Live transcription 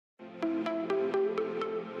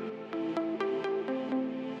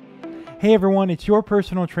Hey everyone, it's your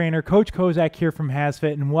personal trainer, Coach Kozak here from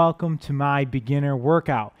HASfit, and welcome to my beginner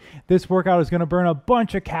workout. This workout is going to burn a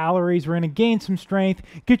bunch of calories. We're going to gain some strength,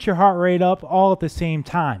 get your heart rate up all at the same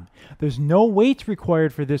time. There's no weights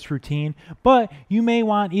required for this routine, but you may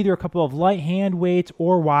want either a couple of light hand weights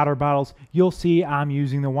or water bottles. You'll see I'm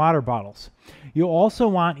using the water bottles. You'll also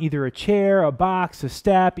want either a chair, a box, a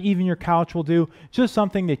step, even your couch will do, just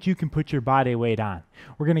something that you can put your body weight on.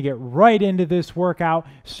 We're going to get right into this workout,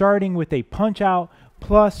 starting with a punch out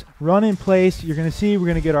plus run in place. You're going to see we're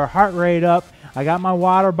going to get our heart rate up. I got my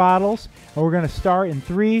water bottles, and we're going to start in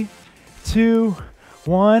 3, 2,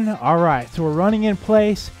 1. All right, so we're running in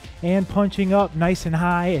place and punching up nice and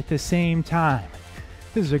high at the same time.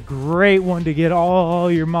 This is a great one to get all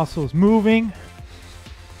your muscles moving.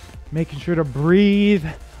 Making sure to breathe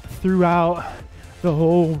throughout the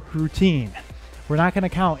whole routine. We're not going to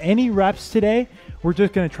count any reps today. We're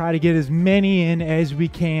just going to try to get as many in as we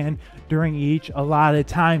can during each allotted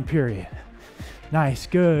time period. Nice,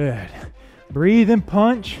 good. Breathe and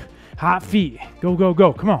punch. Hot feet. Go, go,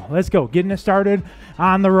 go. Come on, let's go. Getting it started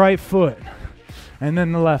on the right foot and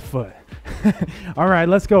then the left foot. All right,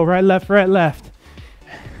 let's go. Right, left, right, left.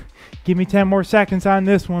 Give me 10 more seconds on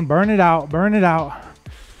this one. Burn it out, burn it out.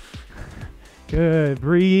 Good,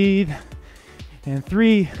 breathe. And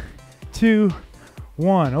 3, 2,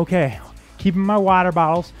 1. Okay, keeping my water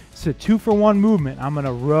bottles. It's a 2-for-1 movement. I'm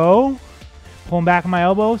gonna row, pulling back on my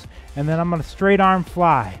elbows, and then I'm gonna straight arm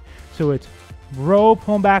fly. So it's row,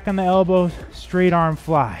 pulling back on the elbows, straight arm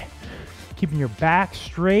fly. Keeping your back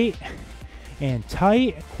straight and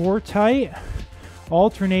tight, core tight,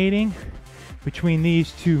 alternating between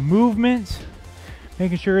these two movements,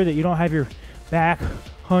 making sure that you don't have your back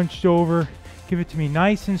hunched over. Give it to me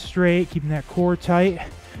nice and straight, keeping that core tight,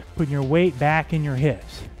 putting your weight back in your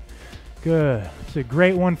hips. Good. It's a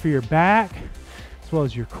great one for your back as well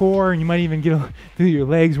as your core, and you might even get through your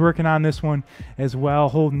legs working on this one as well,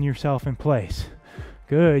 holding yourself in place.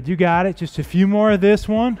 Good. You got it. Just a few more of this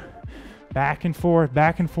one. Back and forth,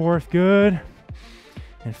 back and forth. Good.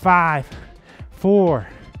 And 5, 4,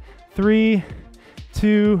 3,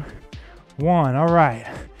 2, 1. All right.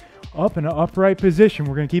 Up in an upright position.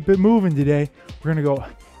 We're going to keep it moving today. We're going to go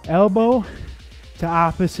elbow to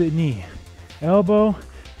opposite knee. Elbow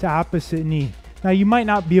to opposite knee. Now you might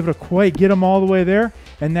not be able to quite get them all the way there,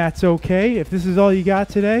 and that's okay. If this is all you got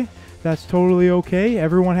today, that's totally okay.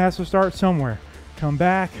 Everyone has to start somewhere. Come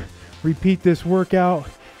back, repeat this workout,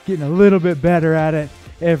 getting a little bit better at it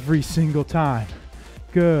every single time.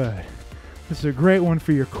 Good. This is a great one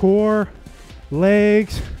for your core,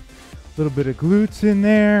 legs, a little bit of glutes in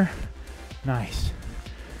there. Nice.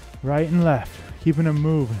 Right and left, keeping them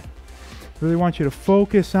moving. Really want you to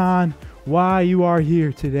focus on why you are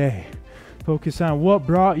here today. Focus on what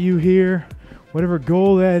brought you here, whatever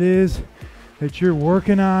goal that is that you're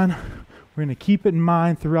working on. We're going to keep it in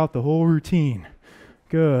mind throughout the whole routine.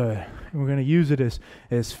 Good. And we're going to use it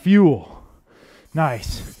as fuel.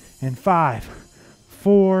 Nice. And 5,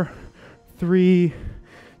 4, 3,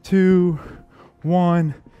 2,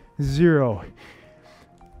 1, 0.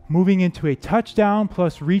 Moving into a touchdown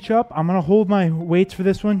plus reach up. I'm going to hold my weights for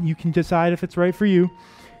this one. You can decide if it's right for you.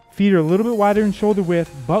 Feet are a little bit wider than shoulder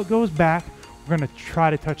width. Butt goes back. We're going to try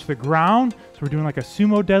to touch the ground. So we're doing like a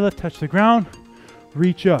sumo deadlift. Touch the ground.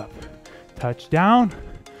 Reach up. Touch down.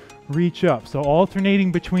 Reach up. So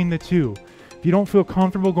alternating between the two. If you don't feel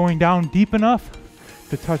comfortable going down deep enough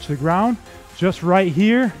to touch the ground, just right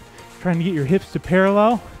here, trying to get your hips to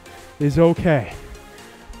parallel is okay.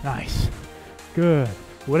 Nice. Good.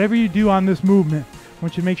 Whatever you do on this movement, I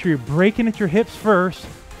want you to make sure you're breaking at your hips first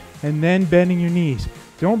and then bending your knees.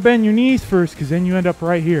 Don't bend your knees first because then you end up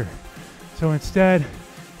right here. So instead,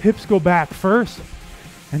 hips go back first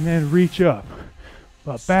and then reach up.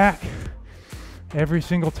 But back every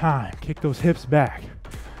single time. Kick those hips back.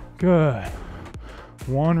 Good.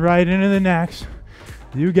 One right into the next.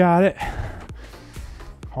 You got it.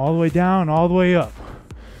 All the way down, all the way up.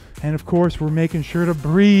 And of course, we're making sure to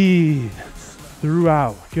breathe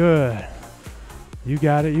throughout. Good. You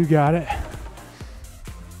got it, you got it.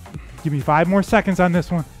 Give me 5 more seconds on this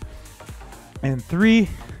one. And 3,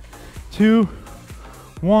 2,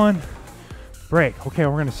 1, break. Okay,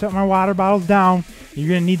 we're gonna set my water bottles down. You're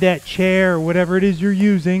gonna need that chair or whatever it is you're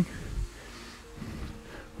using.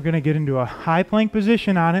 We're gonna get into a high plank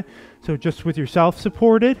position on it. So just with yourself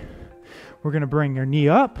supported, we're gonna bring your knee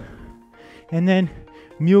up and then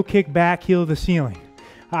mule kick back, heel to the ceiling.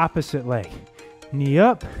 Opposite leg. Knee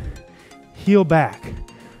up, heel back.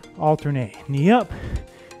 Alternate. Knee up,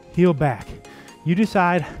 heel back. You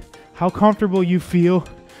decide how comfortable you feel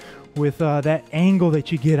with that angle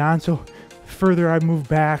that you get on. So further I move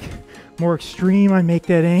back, more extreme I make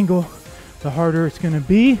that angle, the harder it's gonna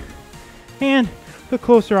be. And the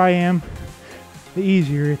closer I am, the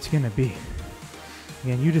easier it's gonna be.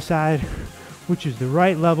 Again, you decide which is the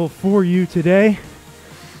right level for you today.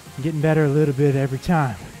 I'm getting better a little bit every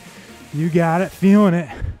time. You got it, feeling it.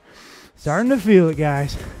 Starting to feel it,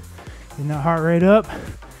 guys. Getting that heart rate up.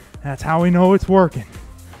 That's how we know it's working.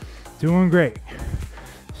 Doing great.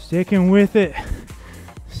 Sticking with it.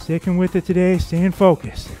 Sticking with it today, staying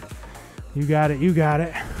focused. You got it, you got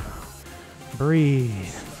it.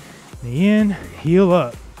 Breathe. Knee in, heel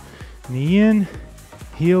up. Knee in,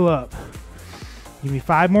 heel up. Give me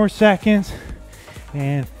 5 more seconds.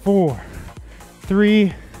 And 4,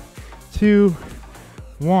 3, 2,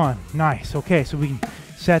 1. Nice. Okay, so we can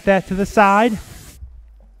set that to the side.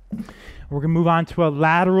 We're going to move on to a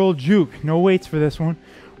lateral juke. No weights for this one.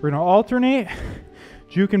 We're going to alternate,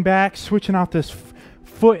 juking back, switching out this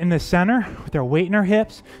foot in the center with our weight in our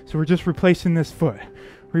hips. So we're just replacing this foot.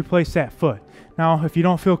 Replace that foot. Now, if you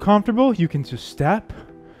don't feel comfortable, you can just step.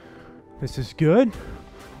 This is good.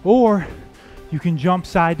 Or you can jump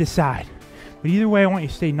side to side. But either way, I want you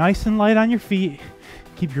to stay nice and light on your feet.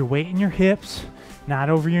 Keep your weight in your hips, not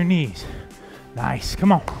over your knees. Nice.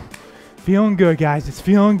 Come on. Feeling good, guys. It's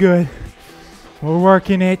feeling good. We're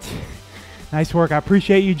working it. Nice work. I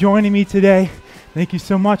appreciate you joining me today. Thank you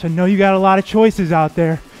so much. I know you got a lot of choices out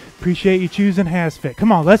there. Appreciate you choosing HASfit.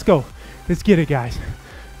 Come on, let's go. Let's get it, guys.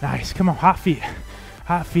 Nice. Come on, hot feet.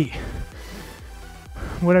 Hot feet.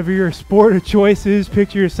 Whatever your sport of choice is,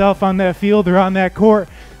 picture yourself on that field or on that court.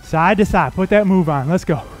 Side to side. Put that move on. Let's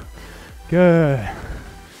go. Good.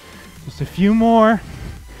 Just a few more.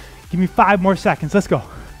 Give me 5 more seconds. Let's go.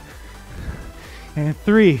 And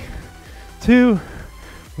 3, 2,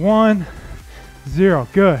 1, 0.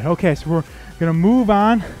 Good. Okay, so we're going to move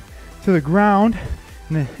on to the ground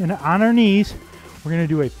and on our knees. We're going to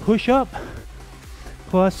do a push-up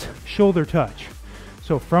plus shoulder touch.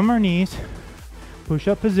 So from our knees,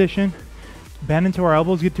 push-up position, bend into our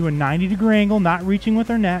elbows, get to a 90-degree angle, not reaching with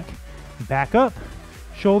our neck. Back up,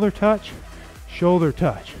 shoulder touch, shoulder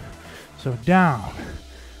touch. So down,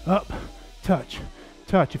 up, touch,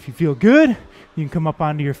 touch. If you feel good, you can come up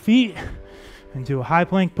onto your feet and do a high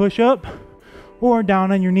plank push-up or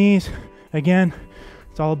down on your knees. Again,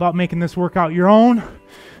 it's all about making this workout your own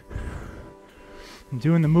and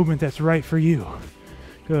doing the movement that's right for you.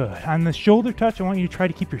 Good. On the shoulder touch, I want you to try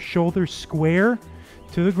to keep your shoulders square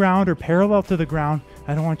to the ground or parallel to the ground.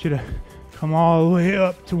 I don't want you to come all the way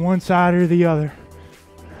up to one side or the other.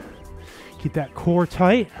 Keep that core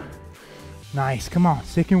tight. Nice. Come on.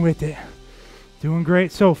 Sticking with it. Doing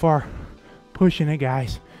great so far. Pushing it,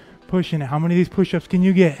 guys. Pushing it. How many of these push-ups can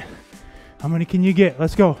you get? How many can you get?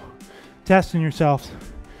 Let's go. Testing yourselves.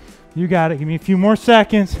 You got it. Give me a few more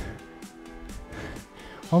seconds.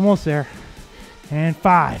 Almost there. And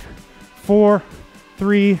 5, 4,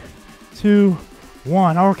 3, 2,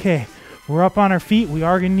 1. Okay. We're up on our feet. We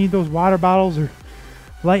are going to need those water bottles or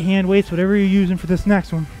light hand weights, whatever you're using for this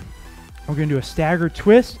next one. We're going to do a staggered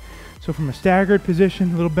twist. So from a staggered position,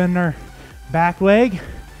 a little bend in our back leg,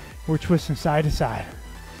 we're twisting side to side.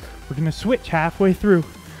 We're going to switch halfway through.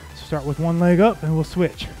 So start with one leg up and we'll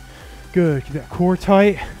switch. Good. Keep that core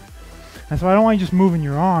tight. That's why I don't want you just moving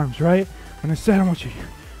your arms, right? But instead, I want you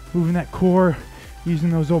moving that core, using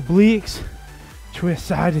those obliques. Twist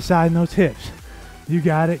side to side in those hips. You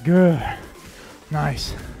got it. Good.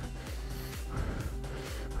 Nice.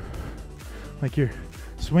 Like you're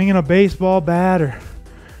swinging a baseball bat or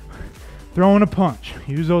throwing a punch.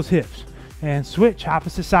 Use those hips. And switch.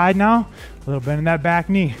 Opposite side now. A little bend in that back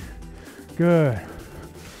knee. Good.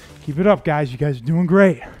 Keep it up, guys. You guys are doing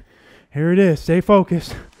great. Here it is. Stay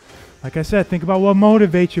focused. Like I said, think about what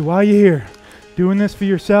motivates you while you're here. Doing this for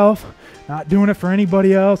yourself. Not doing it for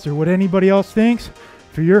anybody else or what anybody else thinks.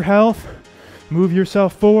 For your health. Move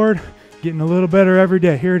yourself forward. Getting a little better every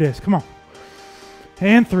day. Here it is. Come on.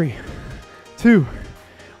 And 3, 2,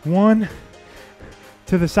 1.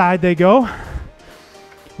 To the side they go.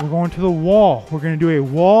 We're going to the wall. We're going to do a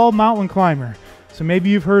wall mountain climber. So maybe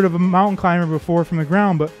you've heard of a mountain climber before from the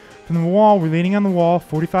ground, but from the wall, we're leaning on the wall,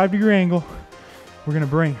 45-degree angle. We're going to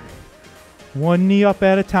bring one knee up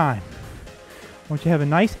at a time. I want you to have a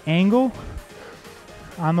nice angle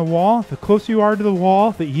on the wall. The closer you are to the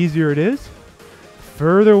wall, the easier it is.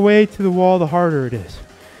 Further away to the wall, the harder it is.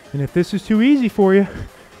 And if this is too easy for you,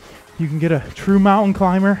 you can get a true mountain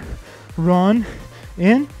climber run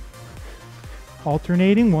in,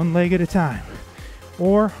 alternating one leg at a time,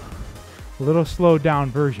 or a little slowed down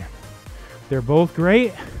version. They're both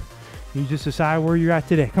great. You just decide where you're at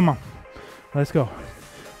today. Come on, let's go.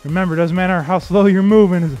 Remember, it doesn't matter how slow you're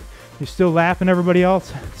moving as You're still laughing at everybody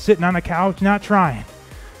else sitting on the couch, not trying.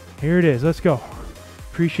 Here it is. Let's go.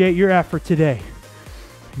 Appreciate your effort today.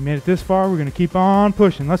 You made it this far. We're going to keep on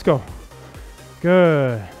pushing. Let's go.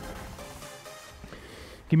 Good.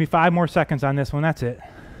 Give me 5 more seconds on this one. That's it.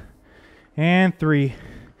 And 3,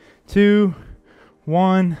 2,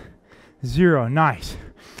 1, 0. Nice.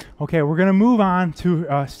 Okay, we're going to move on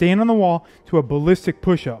to staying on the wall to a ballistic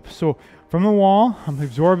push-up. So from the wall, I'm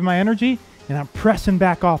absorbing my energy, and I'm pressing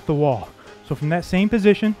back off the wall. So from that same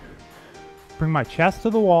position, bring my chest to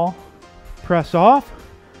the wall, press off,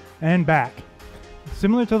 and back.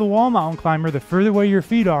 Similar to the wall mountain climber, the further away your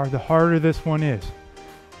feet are, the harder this one is.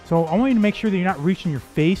 So I want you to make sure that you're not reaching your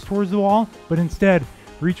face towards the wall, but instead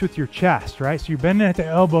reach with your chest, right? So you're bending at the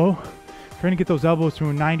elbow, trying to get those elbows to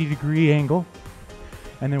a 90-degree angle,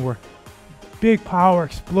 and then we're big power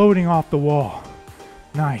exploding off the wall.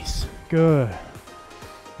 Nice, good.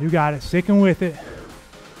 You got it, sticking with it.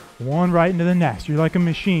 One right into the next. You're like a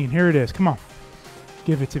machine. Here it is, come on.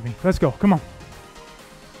 Give it to me, let's go, come on.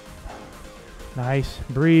 Nice,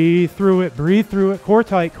 breathe through it, core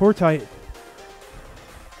tight, core tight.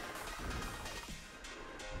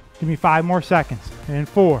 Give me 5 more seconds. And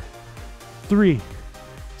 4, 3,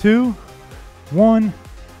 2, 1,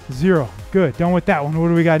 0. Good, done with that one. What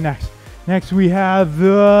do we got next? Next we have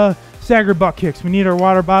the staggered butt kicks. We need our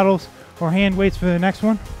water bottles or hand weights for the next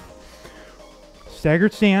one.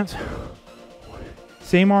 Staggered stance.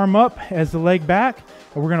 Same arm up as the leg back,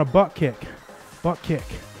 and we're gonna butt kick, butt kick,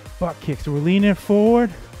 butt kick. So we're leaning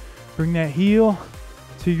forward, bring that heel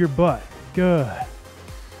to your butt. Good.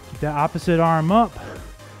 Keep that opposite arm up.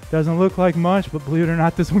 Doesn't look like much, but believe it or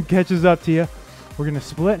not, this one catches up to you. We're gonna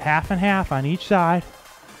split half and half on each side.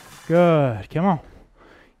 Good, come on.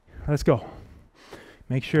 Let's go.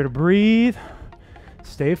 Make sure to breathe,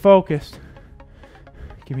 stay focused.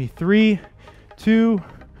 Give me 3, 2,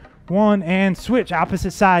 1, and switch,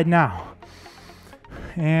 opposite side now.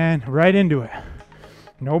 And right into it.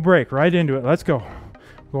 No break, right into it, let's go.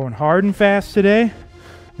 Going hard and fast today.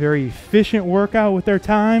 Very efficient workout with our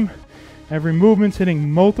time. Every movement's hitting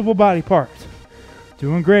multiple body parts.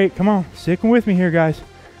 Doing great, come on, sticking with me here, guys.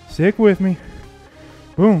 Stick with me.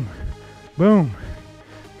 Boom, boom,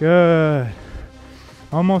 good.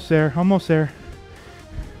 Almost there, almost there.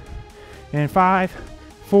 And 5,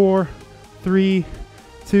 4, 3,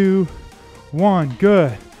 2, 1,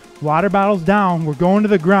 good. Water bottles down, we're going to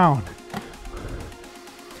the ground.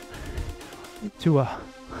 To a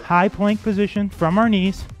high plank position from our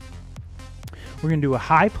knees. We're gonna do a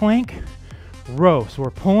high plank row. So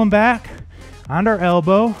we're pulling back on our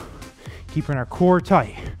elbow, keeping our core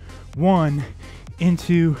tight. One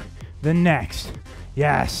into the next.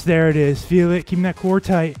 Yes, there it is. Feel it, keeping that core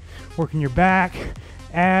tight. Working your back,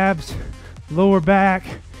 abs, lower back,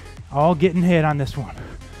 all getting hit on this one.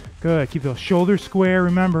 Good, keep those shoulders square.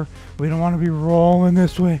 Remember, we don't want to be rolling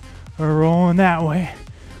this way or rolling that way.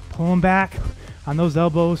 Pulling back on those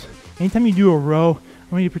elbows. Anytime you do a row,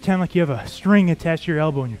 I want you to pretend like you have a string attached to your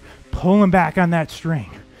elbow and you're pulling back on that string.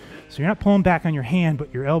 So you're not pulling back on your hand,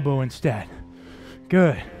 but your elbow instead.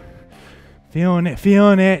 Good. Feeling it,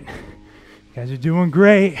 feeling it. You guys are doing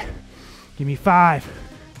great. Give me 5,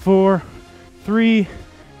 4, 3,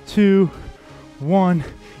 2, 1,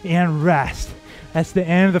 and rest. That's the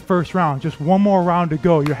end of the first round. Just one more round to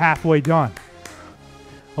go. You're halfway done.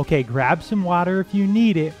 Okay, grab some water if you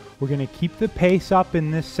need it. We're going to keep the pace up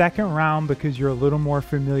in this second round because you're a little more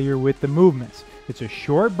familiar with the movements. It's a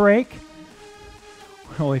short break.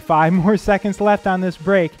 Only 5 more seconds left on this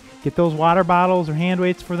break. Get those water bottles or hand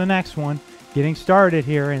weights for the next one. Getting started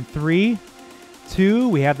here in 3, 2,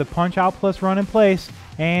 we have the punch out plus run in place,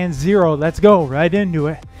 and 0. Let's go right into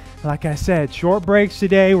it. Like I said, short breaks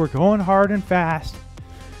today. We're going hard and fast.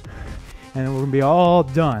 And then we're gonna be all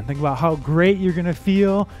done. Think about how great you're gonna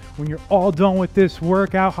feel when you're all done with this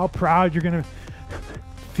workout, how proud you're gonna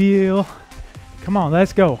feel. Come on,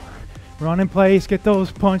 let's go. Run in place, get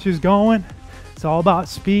those punches going. It's all about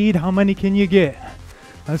speed. How many can you get?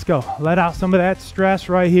 Let's go. Let out some of that stress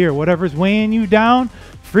right here. Whatever's weighing you down,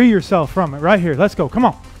 free yourself from it right here. Let's go, come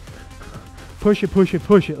on. Push it, push it,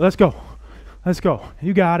 push it. Let's go. Let's go.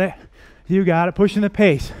 You got it. You got it. Pushing the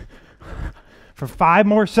pace for 5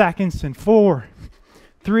 more seconds in 4,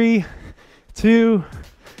 3, 2,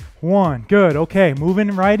 1. Good. Okay,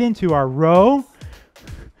 moving right into our row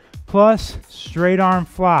plus straight arm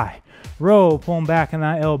fly. Row, pulling back on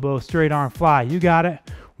that elbow, straight arm fly. You got it.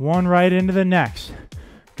 One right into the next.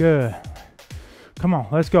 Good. Come on,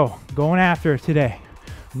 let's go. Going after it today.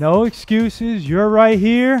 No excuses. You're right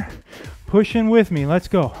here. Pushing with me. Let's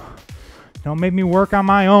go. Don't make me work on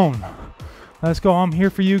my own. Let's go. I'm here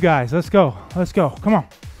for you guys. Let's go. Let's go. Come on.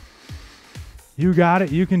 You got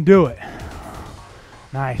it. You can do it.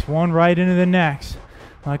 Nice. One right into the next.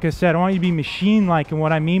 Like I said, I want you to be machine-like, and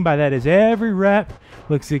what I mean by that is every rep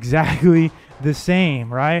looks exactly the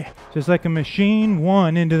same, right? Just like a machine,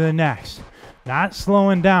 one into the next. Not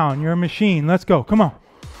slowing down. You're a machine. Let's go. Come on.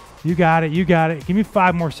 You got it. You got it. Give me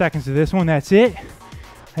 5 more seconds of this one. That's it.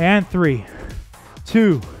 And 3,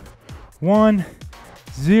 2, 1,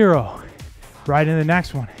 0. Right in the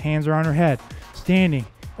next one. Hands are on her head. Standing.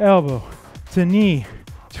 Elbow to knee.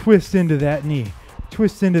 Twist into that knee.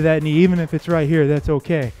 Twist into that knee. Even if it's right here, that's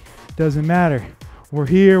okay. Doesn't matter. We're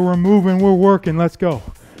here. We're moving. We're working. Let's go.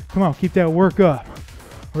 Come on. Keep that work up.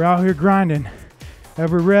 We're out here grinding.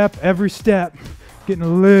 Every rep, every step, getting a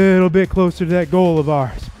little bit closer to that goal of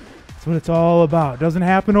ours. That's what it's all about. It doesn't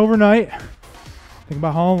happen overnight. Think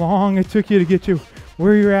about how long it took you to get you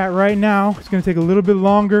where you're at right now. It's going to take a little bit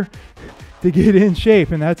longer to get in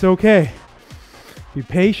shape, and that's okay. Be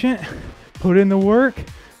patient, put in the work,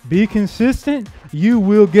 be consistent. You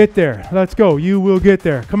will get there. Let's go. You will get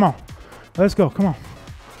there. Come on. Let's go. Come on.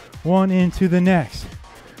 One into the next.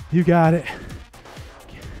 You got it.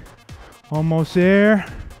 Almost there.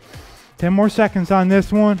 10 more seconds on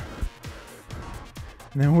this one.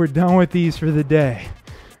 And then we're done with these for the day.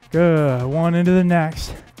 Good. One into the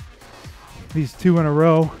next. These 2 in a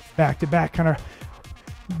row. Back to back. Kind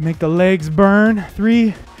of make the legs burn.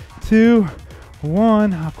 3, 2,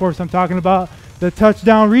 1. Of course, I'm talking about the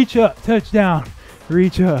touchdown, reach up, touchdown,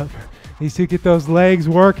 reach up. These 2 get those legs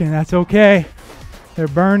working. That's okay. They're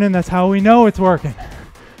burning. That's how we know it's working.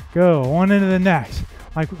 Go. One into the next.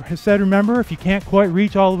 Like I said, remember, if you can't quite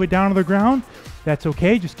reach all the way down to the ground, that's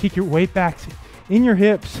okay. Just keep your weight back in your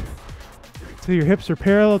hips so your hips are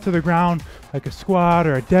parallel to the ground, like a squat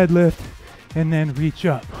or a deadlift, and then reach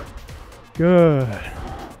up. Good.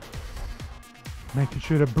 Making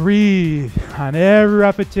sure to breathe on every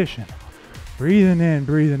repetition. Breathing in,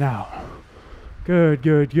 breathing out. Good,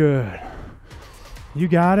 good, good. You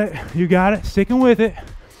got it. You got it. Sticking with it.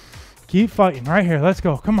 Keep fighting right here. Let's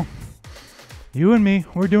go. Come on. You and me,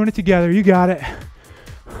 we're doing it together. You got it.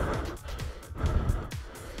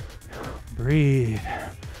 Breathe.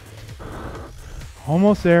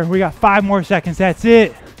 Almost there. We got 5 more seconds. That's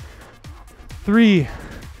it. 3,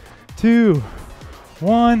 2,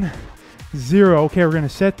 1, 0. Okay, we're going to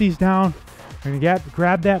set these down. We're going to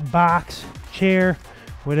grab that box, chair,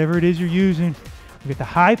 whatever it is you're using. We get the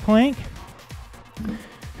high plank,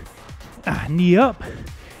 knee up,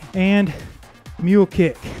 and mule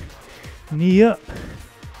kick. Knee up,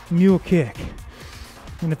 mule kick.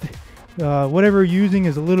 And if whatever you're using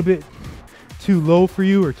is a little bit too low for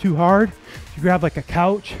you or too hard, if you grab like a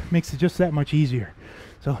couch, makes it just that much easier.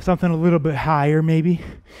 So something a little bit higher maybe.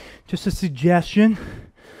 Just a suggestion.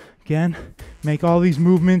 Again, make all these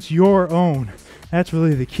movements your own. That's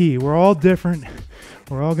really the key. We're all different.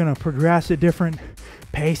 We're all going to progress at different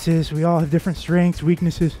paces. We all have different strengths,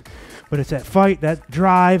 weaknesses, but it's that fight, that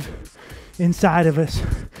drive inside of us.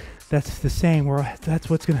 That's the same. That's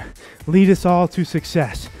what's going to lead us all to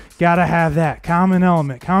success. Got to have that common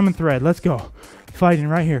element, common thread. Let's go. Fighting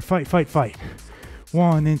right here. Fight, fight, fight.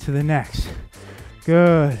 One into the next.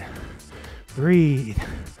 Good. Breathe.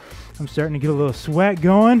 I'm starting to get a little sweat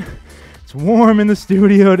going. It's warm in the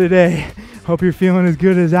studio today. Hope you're feeling as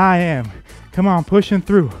good as I am. Come on, pushing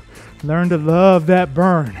through. Learn to love that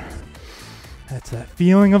burn. That's that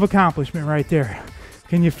feeling of accomplishment right there.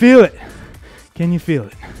 Can you feel it? Can you feel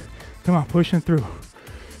it? Come on, pushing through.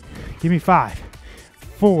 Give me 5,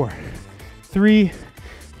 4, 3,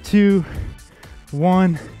 2,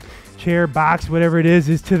 1. Chair, box, whatever it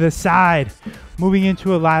is to the side. Moving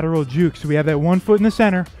into a lateral juke. So we have that 1 foot in the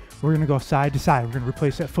center. We're going to go side to side. We're going to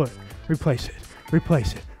replace that foot. Replace it.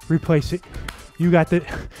 Replace it. Replace it. You got the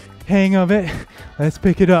hang of it. Let's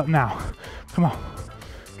pick it up now. Come on.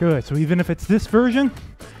 Good. So even if it's this version,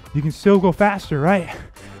 you can still go faster, right?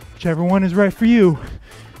 Whichever one is right for you.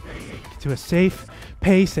 Get to a safe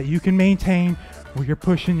pace that you can maintain where you're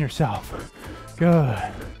pushing yourself. Good.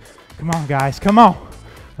 Come on, guys. Come on.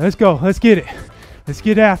 Let's go. Let's get it. Let's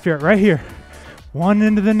get after it right here. One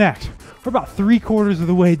into the next. We're about 3/4 of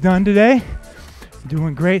the way done today.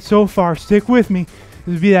 Doing great so far. Stick with me.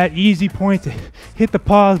 This would be that easy point to hit the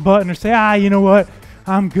pause button or say, you know what?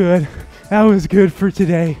 I'm good. That was good for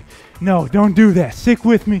today. No, don't do that. Stick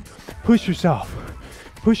with me. Push yourself.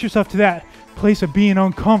 Push yourself to that place of being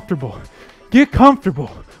uncomfortable. Get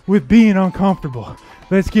comfortable with being uncomfortable.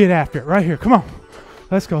 Let's get after it right here. Come on.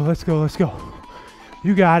 Let's go. Let's go. Let's go.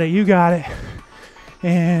 You got it. You got it.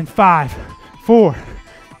 And 5, 4,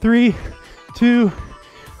 3, 2,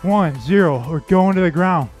 1, 0. We're going to the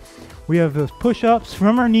ground. We have those push-ups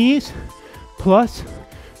from our knees plus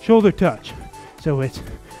shoulder touch. So it's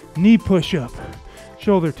knee push-up,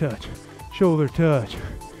 shoulder touch,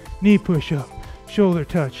 knee push-up, shoulder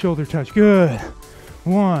touch. Good.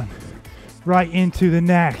 One. Right into the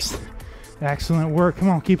next. Excellent work. Come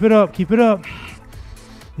on, keep it up, keep it up.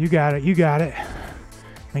 You got it, you got it.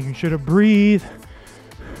 Making sure to breathe.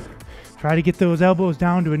 Try to get those elbows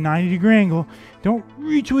down to a 90-degree angle. Don't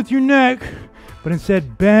reach with your neck, but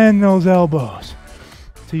instead bend those elbows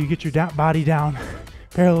so you get your body down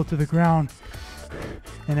parallel to the ground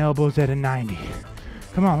and elbows at a 90.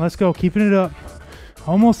 Come on, let's go, keeping it up.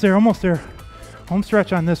 Almost there, almost there. Home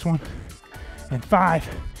stretch on this one. And 5,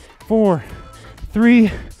 4,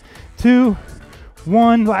 3, 2,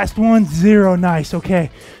 1. Last one, 0. Nice. Okay,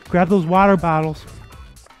 grab those water bottles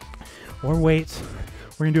or weights.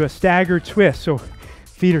 We're gonna do a staggered twist. So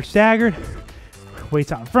feet are staggered,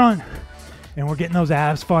 weights out in front, and we're getting those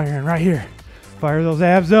abs firing right here. Fire those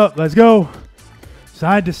abs up. Let's go.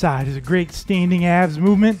 Side to side is a great standing abs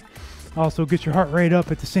movement. Also gets your heart rate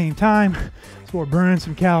up at the same time. So we're burning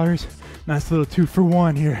some calories. Nice little 2 for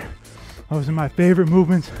 1 here. Those are my favorite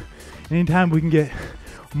movements. Anytime we can get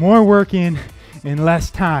more work in less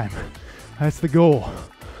time. That's the goal.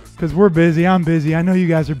 Because we're busy, I'm busy. I know you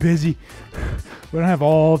guys are busy. We don't have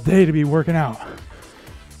all day to be working out.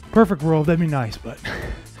 Perfect world, that'd be nice, but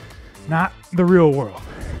not the real world.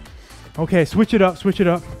 Okay, switch it up, switch it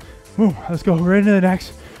up. Boom, let's go right into the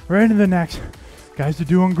next, right into the next. Guys are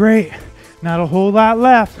doing great. Not a whole lot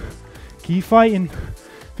left. Keep fighting.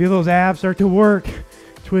 Feel those abs start to work.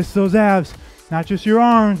 Twist those abs. Not just your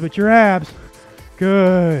arms, but your abs.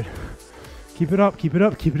 Good. Keep it up, keep it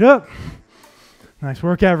up, keep it up. Nice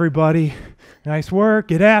work, everybody. Nice work.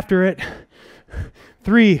 Get after it.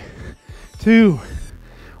 3, 2,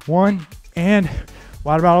 1, and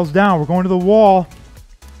water bottles down. We're going to the wall.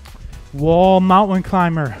 Wall mountain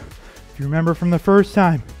climber. If you remember from the first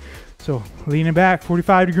time. So leaning back,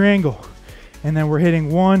 45-degree angle. And then we're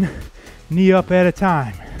hitting one knee up at a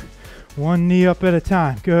time. One knee up at a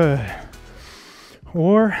time. Good.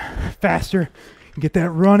 Or faster, get that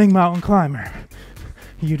running mountain climber.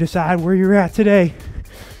 You decide where you're at today.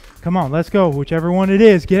 Come on, let's go. Whichever one it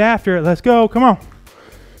is, get after it. Let's go. Come on.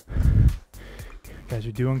 You guys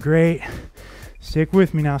are doing great. Stick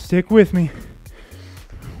with me now. Stick with me.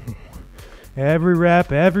 Every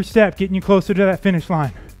rep, every step, getting you closer to that finish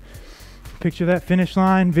line. Picture that finish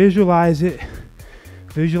line. Visualize it.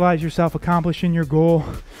 Visualize yourself accomplishing your goal.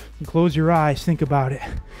 And close your eyes. Think about it.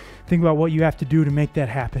 Think about what you have to do to make that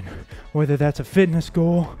happen. Whether that's a fitness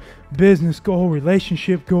goal, business goal,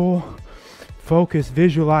 relationship goal. Focus,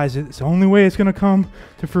 visualize it. It's the only way it's going to come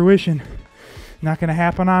to fruition. Not going to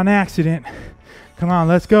happen on accident. Come on,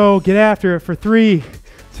 let's go. Get after it for 3,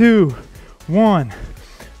 2, 1.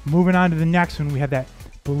 Moving on to the next one. We have that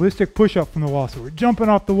ballistic push-up from the wall. So we're jumping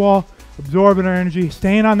off the wall, absorbing our energy,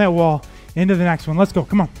 staying on that wall, into the next one. Let's go.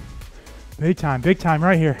 Come on. Big time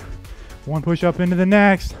right here. One push-up into the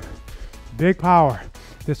next. Big power.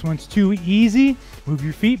 If this one's too easy, move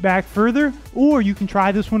your feet back further, or you can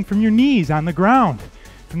try this one from your knees on the ground.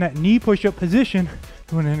 From that knee push-up position,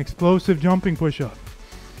 doing an explosive jumping push-up.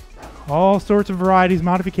 All sorts of varieties,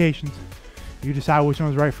 modifications. You decide which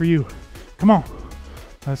one's right for you. Come on.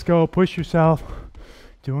 Let's go. Push yourself.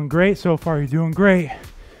 Doing great so far. You're doing great.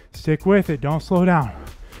 Stick with it. Don't slow down.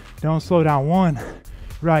 Don't slow down. One.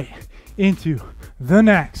 Right. Into the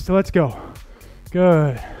next. Let's go.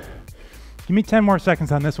 Good. Give me 10 more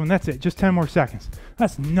seconds on this one. That's it. Just 10 more seconds.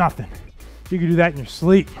 That's nothing. You can do that in your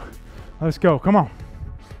sleep. Let's go. Come on.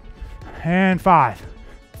 And 5,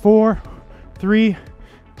 4, 3,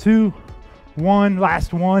 2, 1.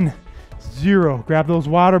 Last one. 0. Grab those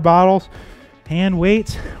water bottles. Hand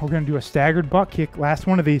weights. We're going to do a staggered butt kick. Last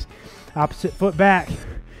one of these. Opposite foot back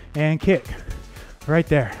and kick. Right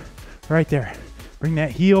there. Right there. Bring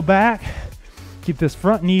that heel back. Keep this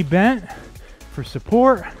front knee bent for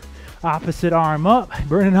support. Opposite arm up.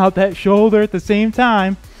 Burning out that shoulder at the same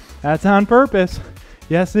time. That's on purpose.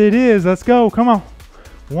 Yes, it is. Let's go. Come on.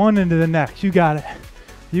 One into the next. You got it.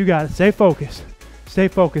 You got it. Stay focused. Stay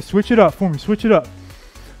focused. Switch it up for me. Switch it up.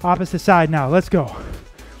 Opposite side now. Let's go.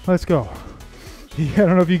 Let's go. I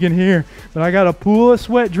don't know if you can hear, but I got a pool of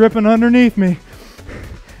sweat dripping underneath me.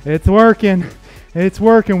 It's working. It's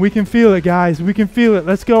working. We can feel it, guys. We can feel it.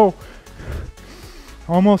 Let's go.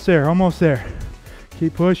 Almost there. Almost there.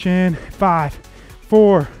 Keep pushing. 5,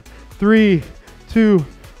 4, 3, 2,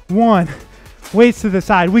 1. Weights to the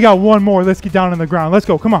side. We got one more. Let's get down on the ground. Let's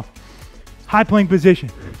go. Come on. High plank position.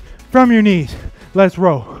 From your knees. Let's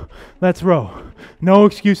row. Let's row. No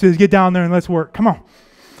excuses. Get down there and let's work. Come on.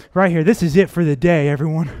 Right here. This is it for the day,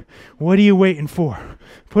 everyone. What are you waiting for?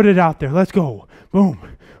 Put it out there. Let's go.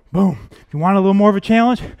 Boom. Boom. If you want a little more of a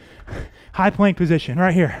challenge, high plank position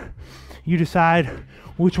right here. You decide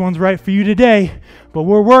which one's right for you today, but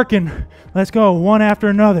we're working. Let's go, one after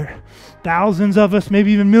another. Thousands of us,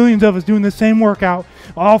 maybe even millions of us doing the same workout,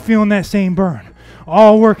 all feeling that same burn,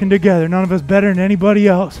 all working together. None of us better than anybody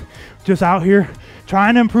else. Just out here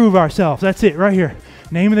trying to improve ourselves. That's it right here.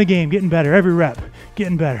 Name of the game, getting better every rep.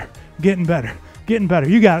 Getting better, getting better, getting better.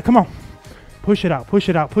 You got it, come on. Push it out, push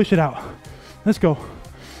it out, push it out. Let's go.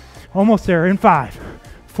 Almost there in 5,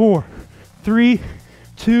 4, 3,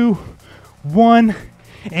 2, 1,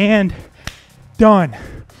 and done.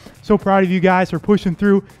 So proud of you guys for pushing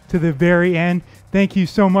through to the very end. Thank you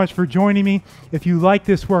so much for joining me. If you like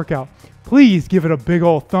this workout, please give it a big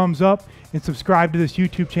old thumbs up and subscribe to this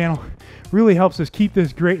YouTube channel. Really helps us keep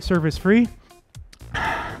this great service free.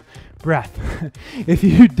 Breath. If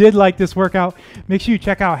you did like this workout, make sure you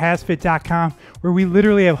check out HASfit.com, where we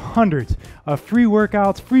literally have hundreds of free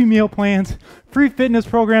workouts, free meal plans, free fitness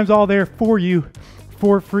programs, all there for you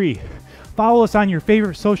for free. Follow us on your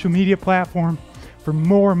favorite social media platform for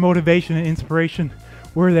more motivation and inspiration.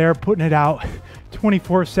 We're there putting it out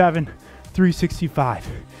 24/7, 365.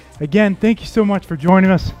 Again, thank you so much for joining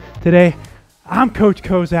us today. I'm Coach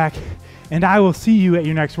Kozak, and I will see you at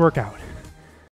your next workout.